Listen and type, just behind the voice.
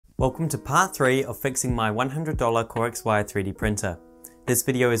Welcome to part 3 of fixing my $100 CoreXY 3D printer. This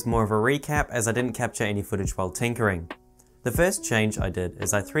video is more of a recap as I didn't capture any footage while tinkering. The first change I did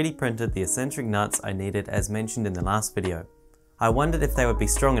is I 3D printed the eccentric nuts I needed as mentioned in the last video. I wondered if they would be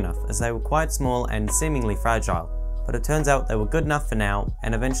strong enough as they were quite small and seemingly fragile, but it turns out they were good enough for now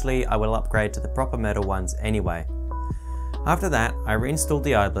and eventually I will upgrade to the proper metal ones anyway. After that, I reinstalled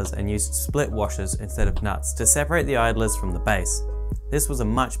the idlers and used split washers instead of nuts to separate the idlers from the base. This was a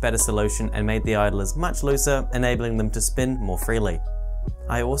much better solution and made the idlers much looser, enabling them to spin more freely.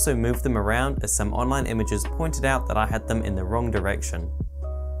 I also moved them around as some online images pointed out that I had them in the wrong direction.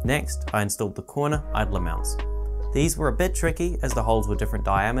 Next, I installed the corner idler mounts. These were a bit tricky as the holes were different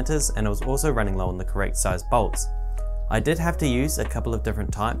diameters and I was also running low on the correct size bolts. I did have to use a couple of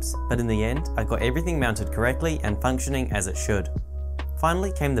different types, but in the end I got everything mounted correctly and functioning as it should.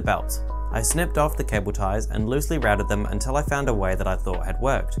 Finally came the belts. I snipped off the cable ties and loosely routed them until I found a way that I thought had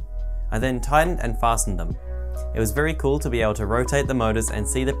worked. I then tightened and fastened them. It was very cool to be able to rotate the motors and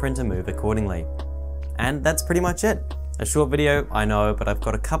see the printer move accordingly. And that's pretty much it. A short video, I know, but I've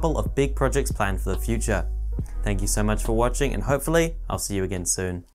got a couple of big projects planned for the future. Thank you so much for watching and hopefully I'll see you again soon.